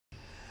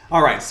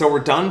All right, so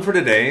we're done for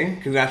today.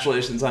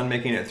 Congratulations on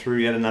making it through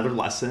yet another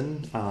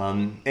lesson.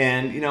 And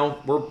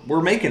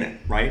we're making it,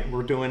 right?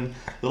 We're doing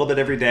a little bit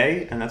every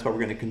day, and that's what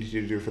we're going to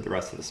continue to do for the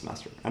rest of the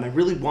semester. And I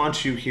really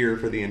want you here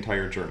for the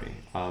entire journey.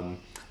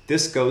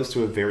 This goes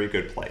to a very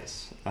good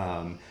place.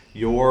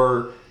 You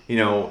will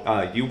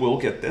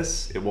get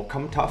this. It will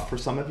come tough for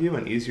some of you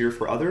and easier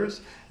for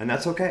others, and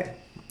that's okay.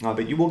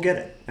 But you will get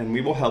it, and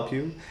we will help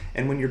you.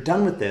 And when you're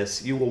done with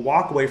this, you will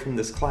walk away from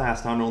this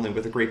class not only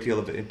with a great deal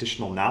of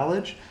additional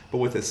knowledge, but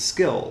with a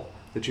skill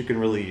that you can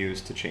really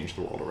use to change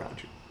the world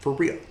around you. For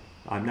real.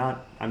 I'm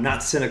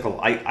not cynical.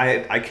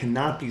 I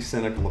cannot be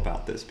cynical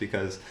about this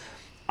because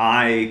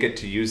I get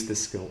to use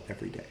this skill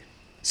every day.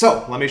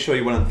 So let me show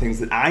you one of the things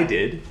that I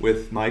did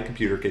with my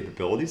computer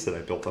capabilities that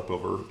I built up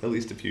over at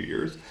least a few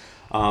years.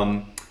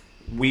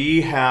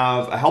 We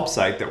have a help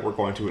site that we're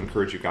going to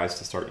encourage you guys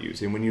to start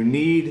using when you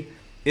need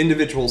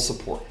individual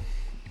support.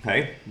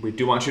 Okay, we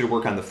do want you to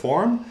work on the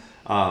forum.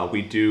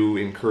 We do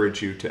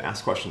encourage you to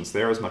ask questions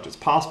there as much as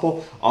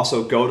possible.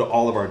 Also, go to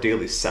all of our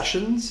daily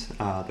sessions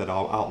that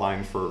I'll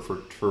outline for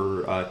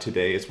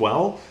today as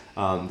well.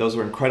 Those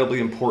are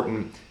incredibly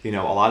important. A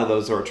lot of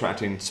those are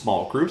attracting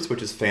small groups,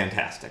 which is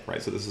fantastic,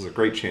 right? So this is a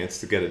great chance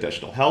to get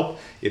additional help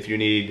if you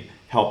need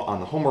help on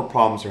the homework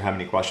problems or have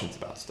any questions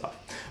about stuff.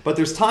 But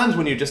there's times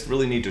when you just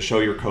really need to show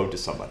your code to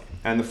somebody,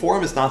 and the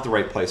forum is not the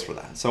right place for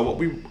that. So what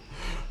we've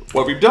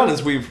done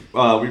is we've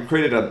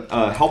created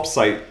a help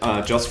site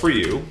just for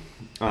you.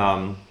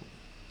 I'll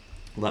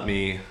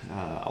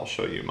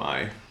show you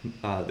my,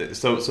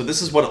 so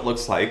this is what it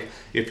looks like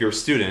if you're a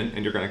student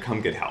and you're going to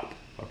come get help,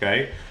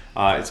 okay?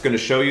 It's going to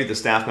show you the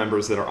staff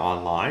members that are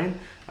online.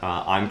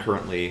 I'm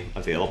currently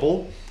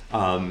available.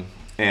 And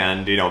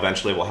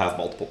eventually we'll have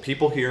multiple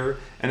people here,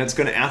 and it's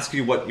going to ask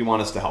you what you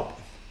want us to help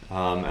with.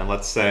 And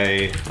let's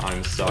say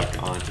I'm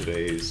stuck on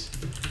today's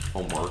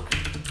homework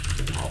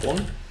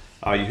problem.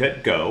 You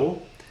hit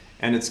go,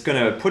 and it's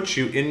going to put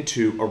you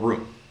into a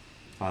room.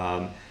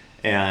 You'll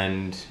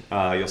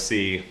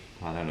see,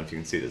 I don't know if you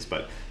can see this,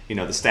 but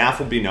the staff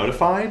will be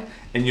notified,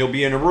 and you'll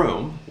be in a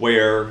room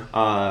where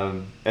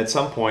at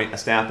some point a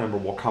staff member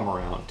will come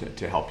around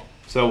to help you.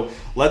 So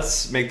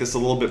let's make this a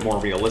little bit more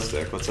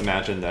realistic. Let's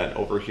imagine that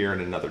over here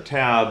in another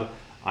tab,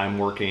 I'm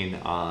working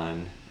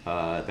on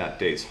that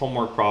day's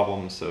homework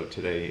problem. So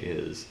today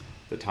is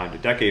the time to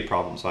decade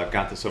problem. So I've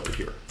got this over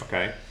here,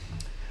 okay?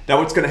 Now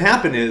what's gonna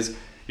happen is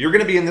you're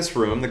gonna be in this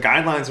room. The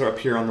guidelines are up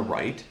here on the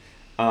right.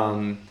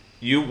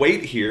 You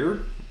wait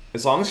here.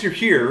 As long as you're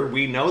here,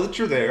 we know that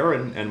you're there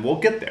and we'll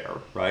get there,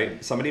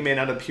 right? Somebody may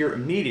not appear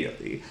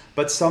immediately,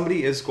 but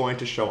somebody is going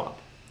to show up.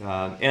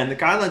 And the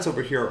guidelines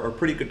over here are a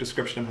pretty good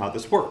description of how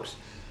this works.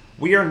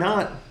 We are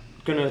not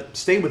going to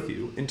stay with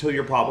you until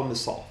your problem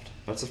is solved.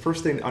 That's the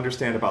first thing to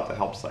understand about the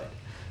help site.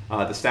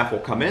 The staff will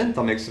come in,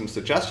 they'll make some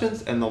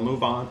suggestions, and they'll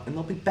move on, and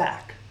they'll be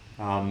back.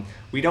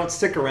 We don't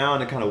stick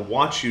around and kind of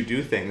watch you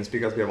do things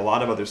because we have a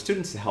lot of other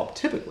students to help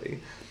typically.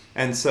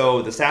 And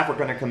so the staff are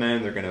going to come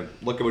in, they're going to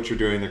look at what you're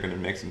doing, they're going to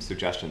make some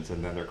suggestions,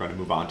 and then they're going to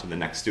move on to the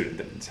next student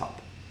that needs help.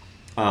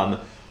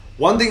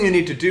 One thing you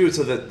need to do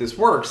so that this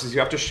works is you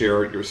have to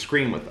share your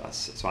screen with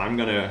us. So I'm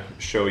going to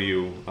show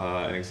you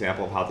an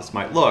example of how this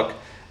might look.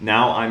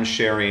 Now I'm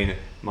sharing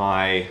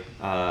my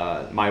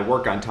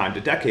work on time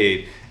to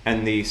decade,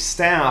 and the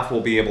staff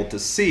will be able to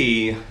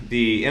see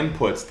the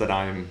inputs that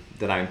I'm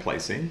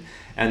placing.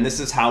 And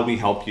this is how we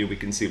help you. We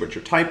can see what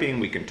you're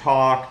typing, we can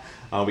talk,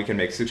 we can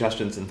make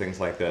suggestions and things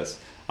like this.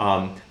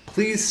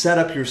 Please set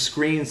up your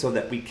screen so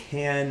that we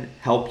can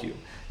help you.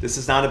 This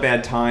is not a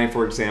bad time,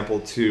 for example,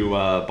 to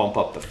bump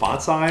up the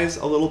font size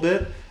a little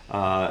bit.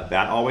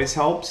 That always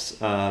helps.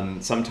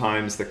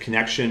 Sometimes the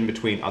connection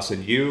between us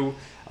and you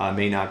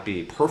may not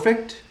be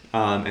perfect.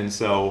 And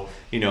so,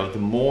 the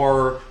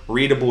more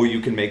readable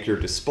you can make your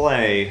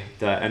display,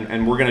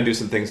 and we're going to do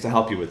some things to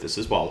help you with this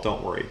as well,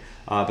 don't worry.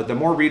 But the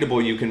more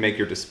readable you can make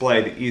your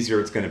display, the easier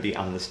it's going to be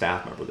on the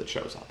staff member that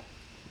shows up.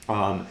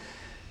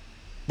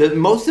 The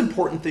most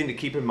important thing to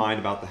keep in mind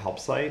about the help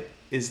site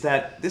is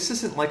that this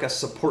isn't like a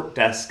support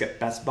desk at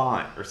Best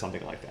Buy or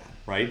something like that,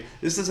 right?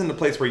 This isn't a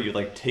place where you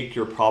take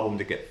your problem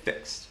to get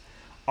fixed.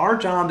 Our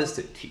job is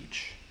to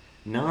teach,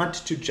 not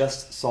to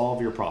just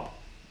solve your problem.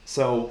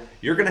 So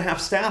you're gonna have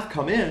staff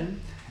come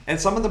in, and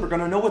some of them are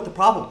gonna know what the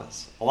problem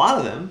is. A lot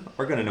of them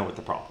are gonna know what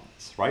the problem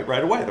is, right?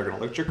 Right away, they're gonna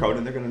look at your code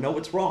and they're gonna know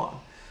what's wrong.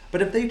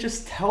 But if they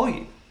just tell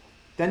you,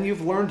 then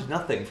you've learned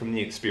nothing from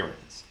the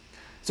experience.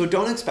 So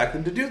don't expect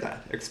them to do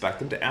that. Expect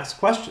them to ask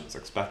questions.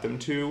 Expect them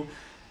to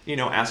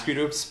ask you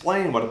to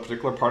explain what a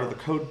particular part of the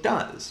code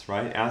does,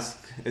 right?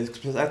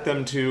 Expect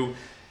them to,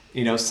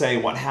 say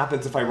what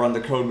happens if I run the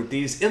code with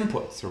these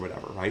inputs or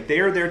whatever, right? They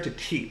are there to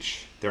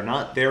teach. They're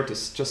not there to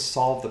just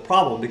solve the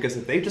problem, because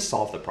if they just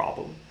solve the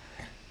problem,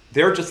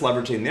 they're just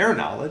leveraging their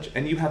knowledge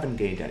and you haven't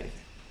gained anything.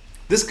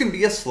 This can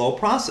be a slow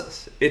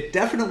process. It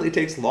definitely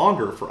takes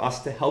longer for us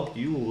to help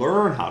you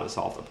learn how to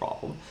solve the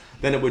problem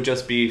than it would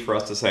just be for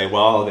us to say,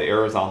 well, the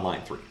error is on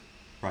line 3,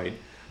 right?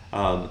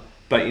 But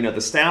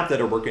the staff that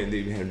are working,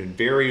 they have been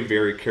very,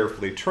 very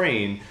carefully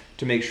trained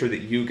to make sure that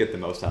you get the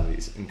most out of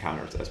these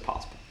encounters as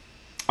possible.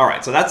 All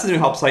right, so that's the new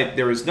help site.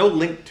 There is no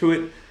link to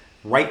it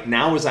right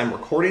now as I'm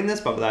recording this,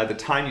 but by the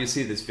time you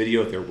see this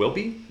video, there will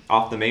be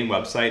off the main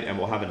website, and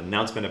we'll have an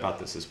announcement about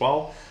this as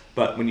well.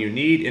 But when you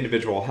need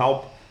individual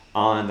help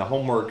on the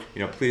homework,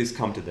 please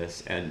come to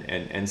this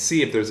and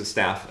see if there's a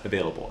staff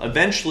available.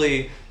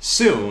 Eventually,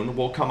 soon,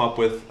 we'll come up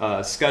with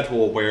a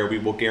schedule where we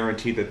will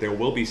guarantee that there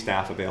will be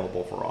staff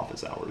available for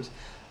office hours.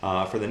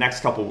 For the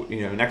next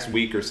next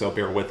week or so,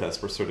 bear with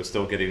us. We're sort of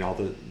still getting all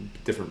the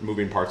different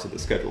moving parts of the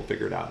schedule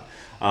figured out.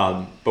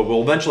 But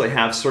we'll eventually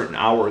have certain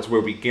hours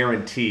where we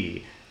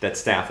guarantee that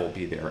staff will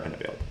be there and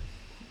available.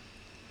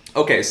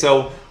 Okay,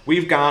 so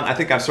we've gone, I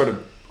think I've sort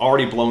of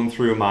already blown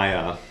through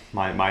my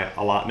my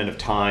allotment of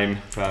time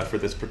for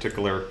this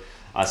particular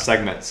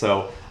segment.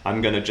 So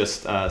I'm going to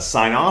just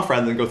sign off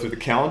rather than go through the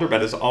calendar.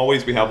 But as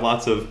always, we have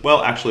lots of,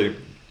 well, actually,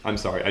 I'm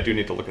sorry, I do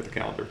need to look at the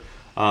calendar.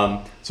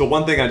 So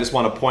one thing I just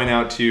want to point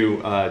out to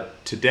you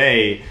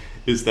today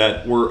is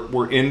that we're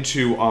going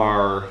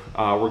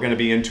to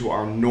be into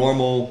our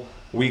normal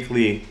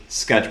weekly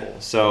schedule.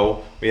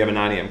 So we have a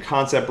 9 a.m.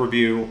 concept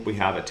review, we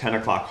have a 10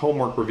 o'clock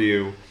homework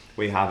review,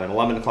 we have an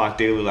 11 o'clock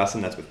daily lesson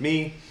that's with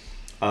me.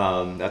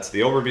 That's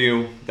the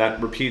overview.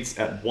 That repeats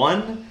at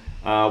 1.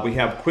 We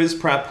have quiz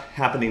prep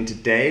happening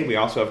today. We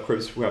also have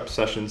quiz prep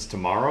sessions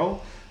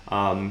tomorrow.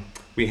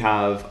 We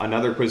have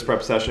another quiz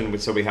prep session,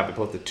 so we have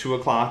both a 2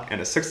 o'clock and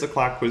a 6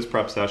 o'clock quiz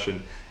prep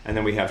session, and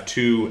then we have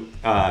 2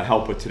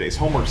 help with today's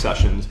homework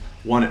sessions,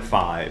 one at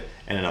 5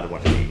 and another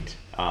one at 8.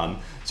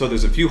 So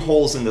there's a few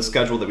holes in the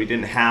schedule that we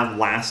didn't have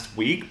last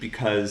week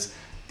because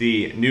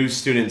the new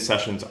student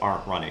sessions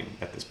aren't running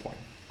at this point.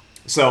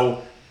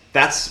 So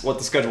that's what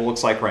the schedule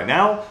looks like right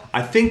now.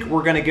 I think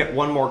we're going to get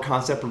one more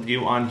concept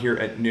review on here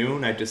at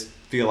noon. I just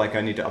feel like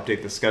I need to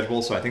update the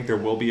schedule, so I think there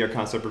will be a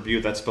concept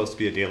review. That's supposed to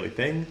be a daily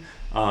thing.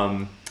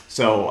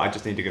 So I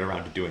just need to get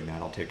around to doing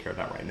that. I'll take care of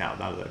that right now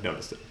that I've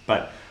noticed it.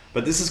 But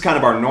this is kind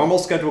of our normal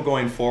schedule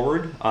going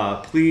forward.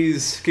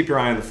 Please keep your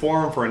eye on the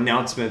forum for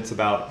announcements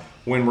about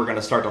when we're going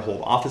to start to hold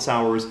office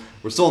hours.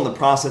 We're still in the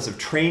process of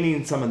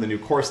training some of the new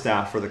core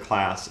staff for the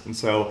class, and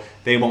so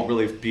they won't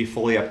really be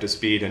fully up to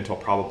speed until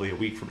probably a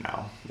week from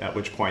now, at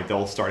which point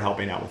they'll start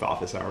helping out with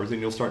office hours,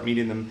 and you'll start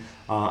meeting them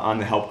on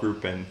the help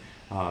group, and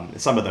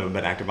some of them have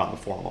been active on the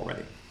forum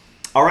already.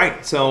 All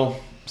right, so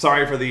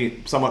sorry for the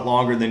somewhat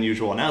longer than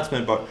usual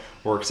announcement, but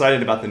we're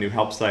excited about the new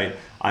help site.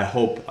 I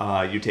hope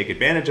you take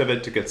advantage of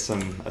it to get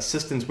some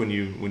assistance when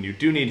you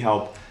do need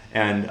help,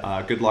 and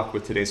good luck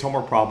with today's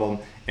homework problem,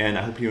 and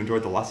I hope you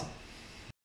enjoyed the lesson.